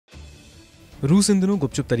रूस इन दिनों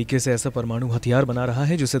गुपचुप तरीके से ऐसा परमाणु हथियार बना रहा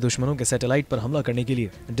है जिसे दुश्मनों के सैटेलाइट पर हमला करने के लिए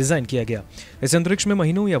डिजाइन किया गया। इस अंतरिक्ष में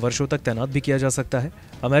महीनों या वर्षों तक तैनात भी किया जा सकता है।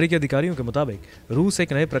 अमेरिकी अधिकारियों के मुताबिक रूस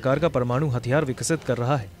एक नए प्रकार का परमाणु हथियार विकसित कर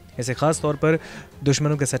रहा है। इसे खास तौर पर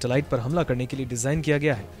दुश्मनों के सैटेलाइट पर हमला करने के लिए डिजाइन किया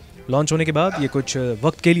गया है। लॉन्च होने के बाद ये कुछ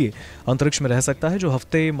वक्त के लिए अंतरिक्ष में रह सकता है, जो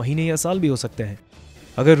हफ्ते, महीने या साल भी हो सकते हैं।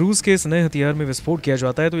 अगर रूस के इस नए हथियार में विस्फोट किया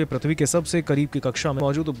जाता है तो ये पृथ्वी के सबसे करीब की कक्षा में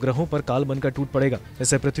मौजूद उपग्रहों पर काल बनकर टूट पड़ेगा।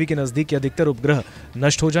 इससे पृथ्वी के नजदीक के अधिकतर उपग्रह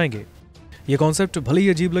नष्ट हो जाएंगे। ये कॉन्सेप्ट भले ही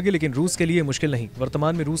अजीब लगे, लेकिन रूस के लिए मुश्किल नहीं।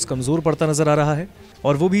 वर्तमान में रूस कमजोर पड़ता नजर आ रहा है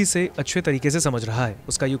और वो भी इसे अच्छे तरीके से समझ रहा है।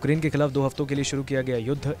 उसका यूक्रेन के खिलाफ 2 हफ्तों के लिए शुरू किया गया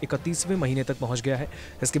युद्ध 31वें महीने तक पहुंच गया है।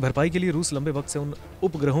 इसकी भरपाई के लिए रूस लंबे वक्त से उन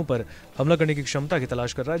उपग्रहों पर हमला करने की क्षमता की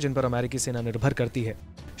तलाश कर रहा है जिन पर अमेरिकी सेना निर्भर करती है।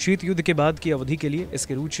 शीत युद्ध के बाद की अवधि के लिए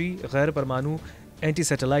इसकी रुचि गैर परमाणु एंटी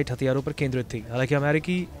सैटेलाइट हथियारों पर केंद्रित थी। हालांकि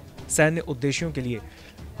अमेरिकी सैन्य उद्देश्यों के लिए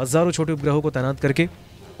हजारों छोटे उपग्रहों को तैनात करके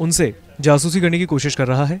उनसे जासूसी करने की कोशिश कर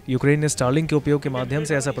रहा है। यूक्रेन ने स्टारलिंक के उपयोग के माध्यम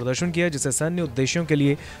से ऐसा प्रदर्शन किया जिसे सैन्य उद्देश्यों के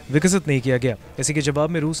लिए विकसित नहीं किया गया। इसी के जवाब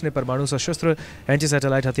में रूस ने परमाणु सशस्त्र एंटी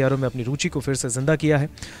सैटेलाइट हथियारों में अपनी रुचि को फिर से जिंदा किया है।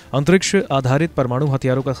 अंतरिक्ष आधारित परमाणु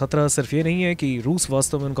हथियारों का खतरा सिर्फ ये नहीं है कि रूस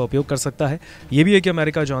वास्तव में उनका उपयोग कर सकता है, ये भी है कि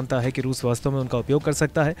अमेरिका जानता है कि रूस वास्तव में उनका उपयोग कर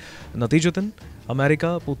सकता है। नतीजतन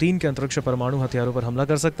अमेरिका पुतिन के अंतरिक्ष परमाणु हथियारों पर हमला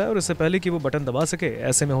कर सकता है और इससे पहले कि वो बटन दबा सके,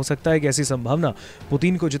 ऐसे में हो सकता है कि ऐसी संभावना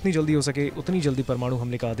पुतिन को जितनी जल्दी हो सके उतनी जल्दी परमाणु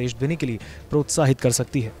हमले का आदेश देने के लिए प्रोत्साहित कर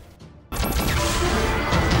सकती है।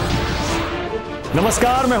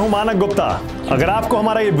 नमस्कार, मैं हूं मानक गुप्ता। अगर आपको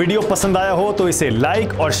हमारा ये वीडियो पसंद आया हो तो इसे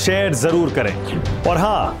लाइक और शेयर जरूर करें और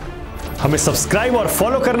हां, हमें सब्सक्राइब और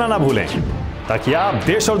फॉलो करना ना भूलें ताकि आप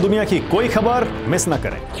देश और दुनिया की कोई खबर मिस ना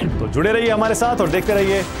करें। तो जुड़े रहिए हमारे साथ और देखते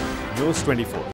रहिए News24।